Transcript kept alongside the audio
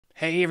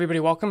Hey everybody,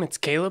 welcome. It's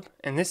Caleb,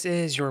 and this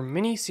is your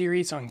mini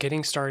series on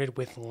getting started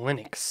with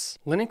Linux.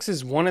 Linux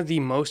is one of the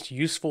most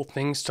useful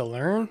things to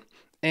learn,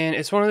 and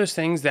it's one of those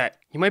things that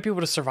you might be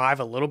able to survive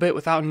a little bit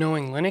without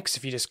knowing Linux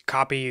if you just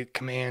copy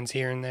commands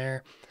here and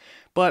there.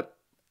 But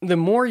the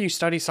more you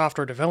study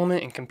software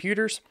development and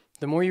computers,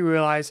 the more you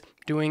realize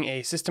doing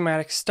a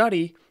systematic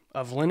study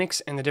of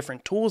Linux and the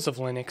different tools of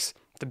Linux,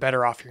 the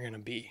better off you're going to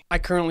be. I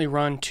currently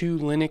run 2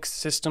 Linux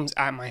systems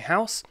at my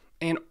house,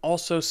 and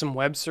also some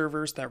web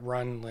servers that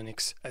run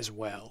Linux as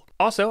well.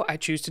 Also, I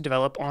choose to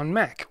develop on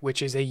Mac,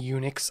 which is a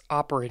Unix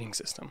operating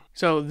system.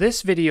 So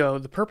this video,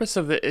 the purpose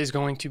of it is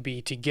going to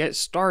be to get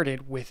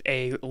started with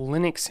a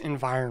Linux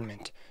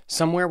environment,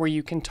 somewhere where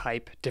you can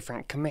type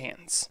different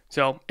commands.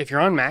 So if you're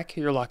on Mac,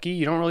 you're lucky,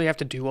 you don't really have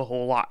to do a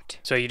whole lot.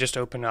 So you just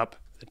open up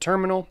the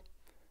terminal,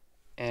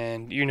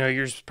 and you know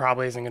yours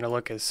probably isn't gonna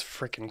look as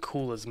freaking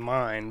cool as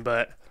mine,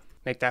 but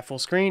make that full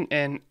screen,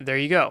 and there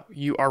you go.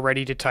 You are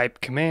ready to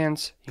type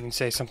commands. You can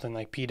say something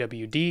like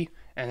pwd,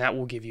 and that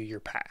will give you your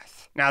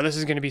path. Now, this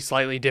is going to be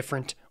slightly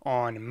different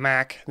on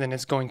Mac than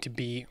it's going to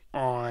be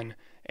on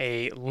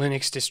a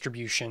Linux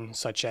distribution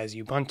such as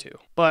Ubuntu,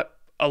 but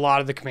a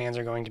lot of the commands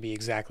are going to be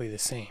exactly the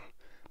same.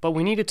 But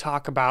we need to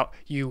talk about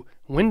you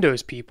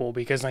Windows people,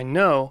 because I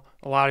know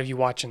a lot of you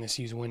watching this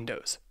use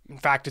Windows. In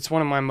fact, it's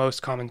one of my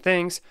most common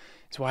things.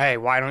 So, hey,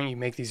 why don't you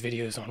make these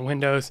videos on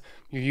Windows?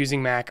 You're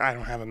using Mac. I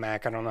don't have a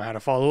Mac. I don't know how to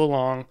follow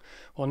along.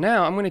 Well,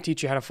 now I'm going to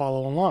teach you how to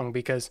follow along,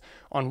 because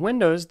on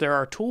Windows, there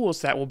are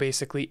tools that will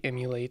basically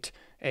emulate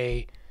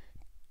a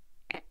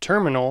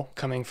terminal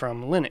coming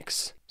from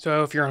Linux.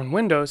 So if you're on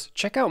Windows,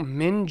 check out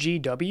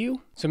Mingw.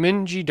 So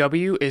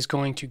Mingw is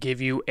going to give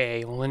you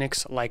a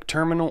Linux-like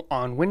terminal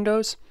on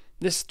Windows.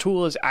 This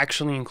tool is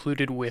actually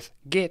included with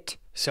Git,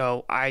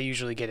 so I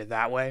usually get it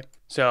that way.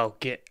 So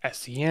Git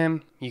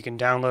SCM, you can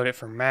download it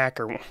for Mac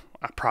or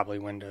probably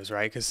Windows,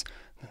 right? Because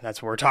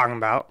that's what we're talking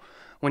about.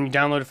 When you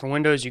download it for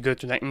Windows, you go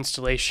through that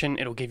installation.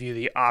 It'll give you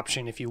the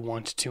option if you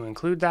want to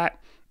include that,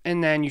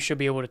 and then you should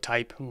be able to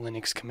type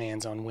Linux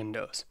commands on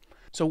Windows.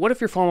 So what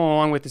if you're following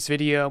along with this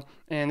video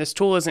and this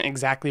tool isn't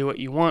exactly what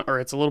you want, or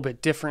it's a little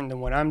bit different than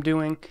what I'm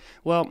doing?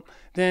 Well,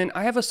 then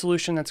I have a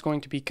solution that's going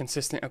to be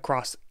consistent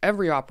across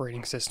every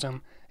operating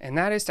system, and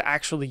that is to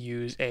actually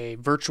use a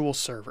virtual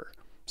server.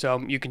 So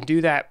you can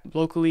do that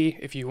locally.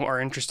 If you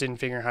are interested in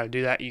figuring out how to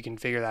do that, you can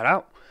figure that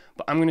out.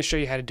 But I'm going to show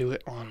you how to do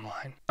it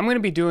online. I'm going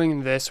to be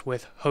doing this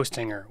with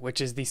Hostinger,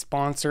 which is the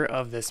sponsor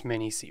of this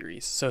mini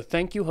series. So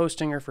thank you,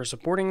 Hostinger, for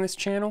supporting this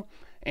channel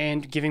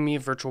and giving me a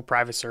virtual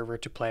private server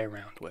to play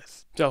around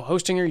with. So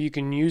Hostinger, you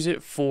can use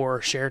it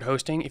for shared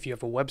hosting if you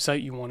have a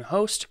website you want to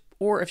host,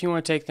 or if you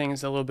want to take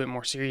things a little bit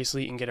more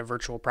seriously and get a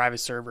virtual private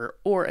server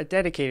or a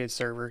dedicated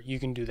server, you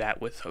can do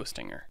that with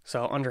Hostinger.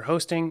 So under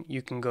hosting,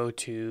 you can go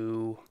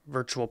to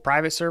virtual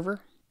private server,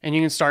 and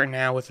you can start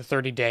now with a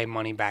 30-day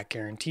money-back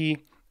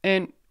guarantee,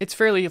 and it's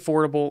fairly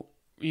affordable.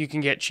 You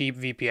can get cheap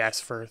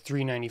VPS for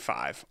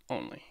 $3.95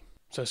 only.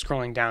 So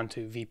scrolling down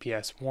to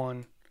VPS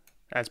 1,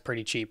 that's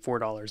pretty cheap,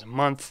 $4 a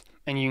month,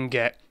 and you can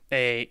get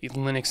a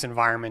Linux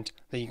environment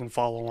that you can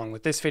follow along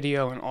with this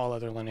video and all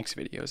other Linux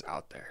videos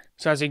out there.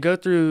 So as you go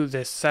through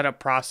this setup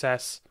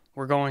process,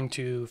 we're going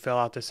to fill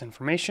out this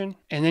information,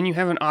 and then you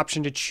have an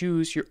option to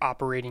choose your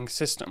operating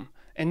system.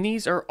 And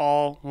these are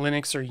all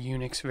Linux or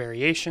Unix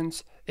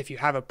variations. If you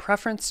have a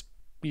preference,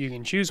 you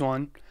can choose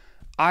one.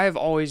 I've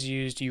always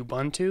used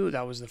Ubuntu.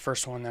 That was the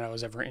first one that I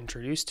was ever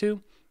introduced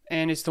to,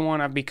 and it's the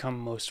one I've become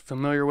most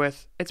familiar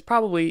with. It's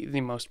probably the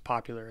most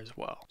popular as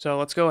well. So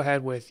let's go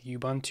ahead with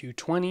Ubuntu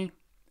 20,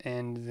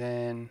 and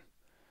then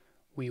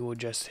we will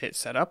just hit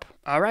setup.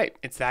 All right,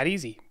 it's that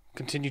easy.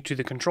 Continue to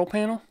the control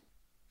panel.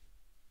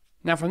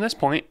 Now from this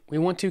point, we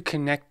want to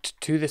connect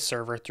to the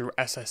server through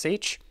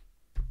SSH.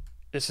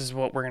 This is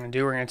what we're going to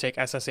do. We're going to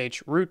take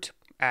SSH root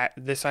at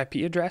this IP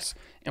address,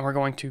 and we're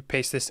going to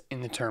paste this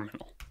in the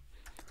terminal.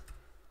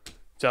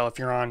 So if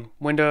you're on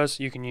Windows,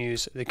 you can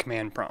use the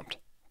command prompt.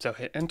 So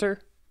hit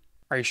enter.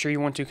 Are you sure you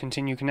want to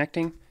continue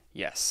connecting?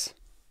 Yes.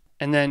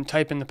 And then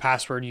type in the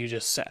password you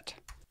just set.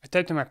 I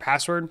typed in my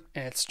password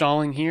and it's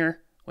stalling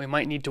here. We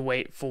might need to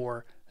wait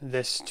for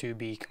this to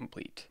be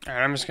complete. All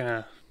right, I'm just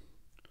gonna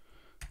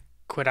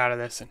quit out of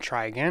this and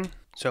try again.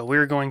 So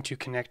we're going to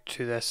connect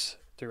to this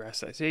through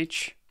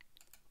SSH.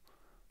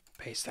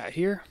 Paste that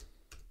here.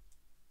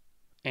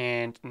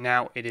 And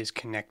now it is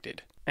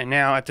connected. And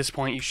now at this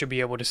point, you should be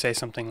able to say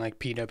something like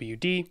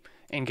pwd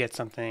and get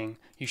something.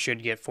 You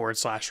should get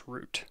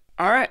 /root.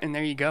 All right, and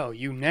there you go.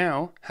 You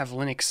now have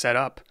Linux set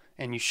up,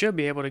 and you should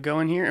be able to go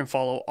in here and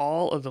follow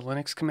all of the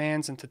Linux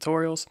commands and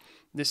tutorials.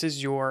 This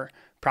is your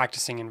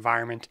practicing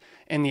environment.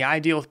 And the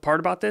ideal part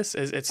about this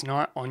is it's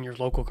not on your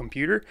local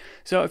computer.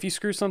 So if you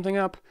screw something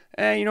up,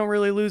 you don't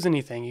really lose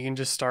anything. You can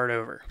just start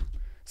over.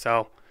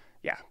 So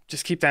yeah,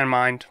 just keep that in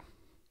mind.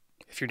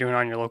 If you're doing it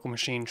on your local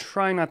machine,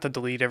 try not to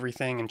delete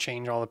everything and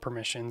change all the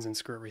permissions and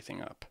screw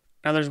everything up.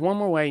 Now there's one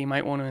more way you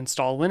might want to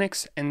install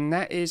Linux, and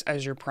that is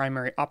as your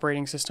primary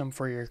operating system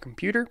for your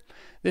computer.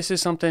 This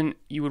is something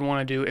you would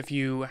want to do if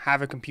you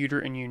have a computer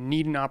and you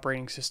need an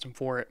operating system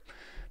for it.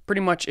 pretty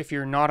much if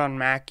you're not on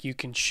Mac, you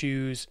can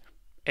choose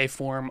a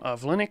form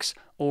of Linux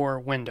or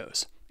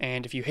Windows.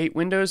 And if you hate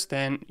Windows,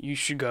 then you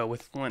should go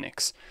with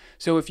Linux.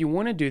 So if you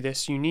want to do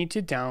this, you need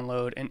to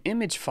download an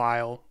image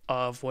file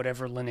of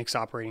whatever Linux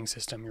operating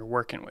system you're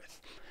working with.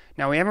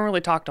 Now, we haven't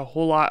really talked a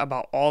whole lot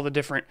about all the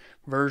different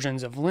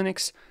versions of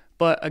Linux,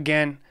 but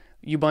again,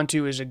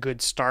 Ubuntu is a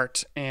good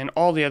start, and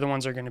all the other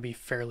ones are going to be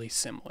fairly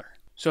similar.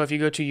 So if you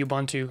go to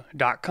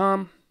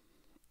ubuntu.com,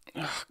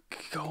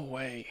 go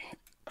away.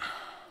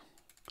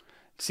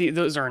 See,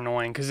 those are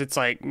annoying because it's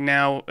like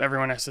now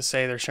everyone has to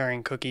say they're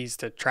sharing cookies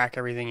to track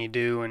everything you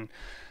do,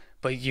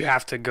 but you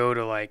have to go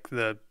to like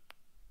the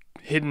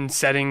hidden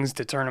settings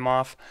to turn them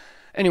off.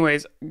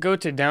 Anyways, go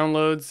to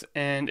downloads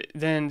and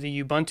then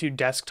the Ubuntu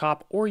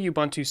Desktop or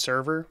Ubuntu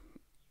Server.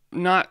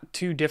 Not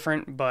too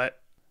different, but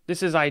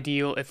this is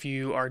ideal if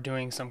you are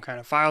doing some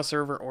kind of file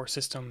server or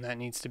system that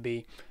needs to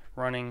be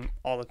running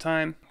all the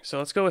time. So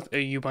let's go with a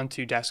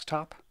Ubuntu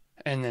Desktop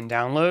and then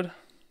download.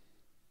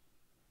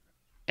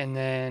 And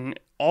then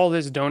all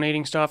this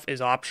donating stuff is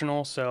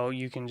optional, so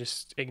you can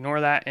just ignore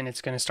that and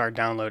it's going to start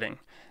downloading.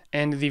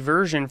 And the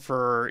version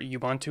for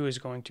Ubuntu is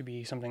going to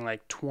be something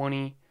like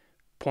 20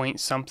 point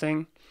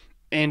something.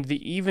 And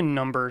the even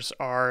numbers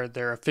are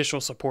their official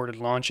supported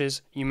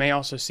launches. You may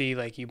also see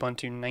like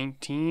Ubuntu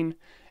 19,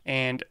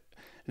 and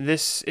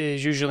this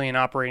is usually an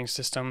operating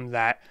system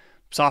that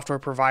software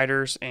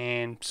providers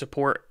and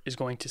support is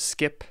going to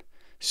skip.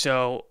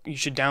 So you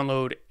should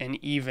download an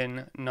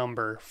even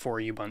number for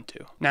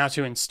Ubuntu. Now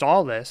to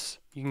install this,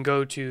 you can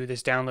go to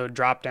this download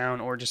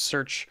dropdown or just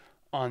search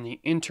on the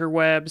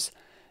interwebs.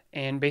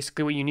 And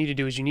basically what you need to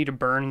do is you need to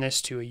burn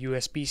this to a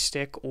USB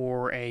stick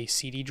or a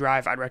CD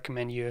drive. I'd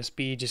recommend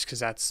USB just because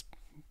that's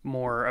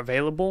more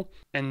available.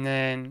 And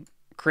then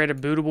create a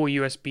bootable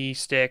USB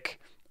stick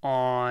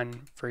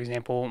on, for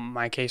example,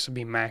 my case would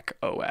be Mac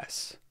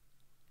OS.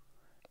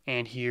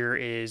 And here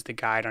is the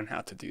guide on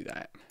how to do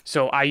that.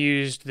 So I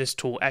used this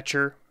tool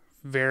Etcher,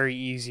 very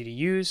easy to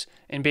use.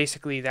 And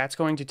basically that's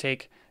going to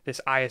take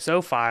this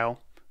ISO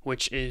file,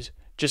 which is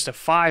just a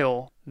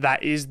file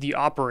that is the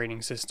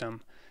operating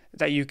system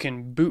that you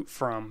can boot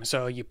from.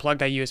 So you plug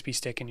that USB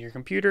stick into your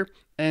computer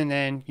and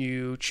then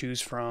you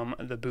choose from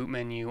the boot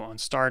menu on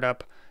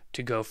startup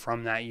to go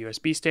from that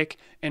USB stick.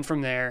 And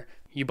from there,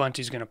 Ubuntu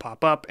is going to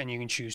pop up and you can choose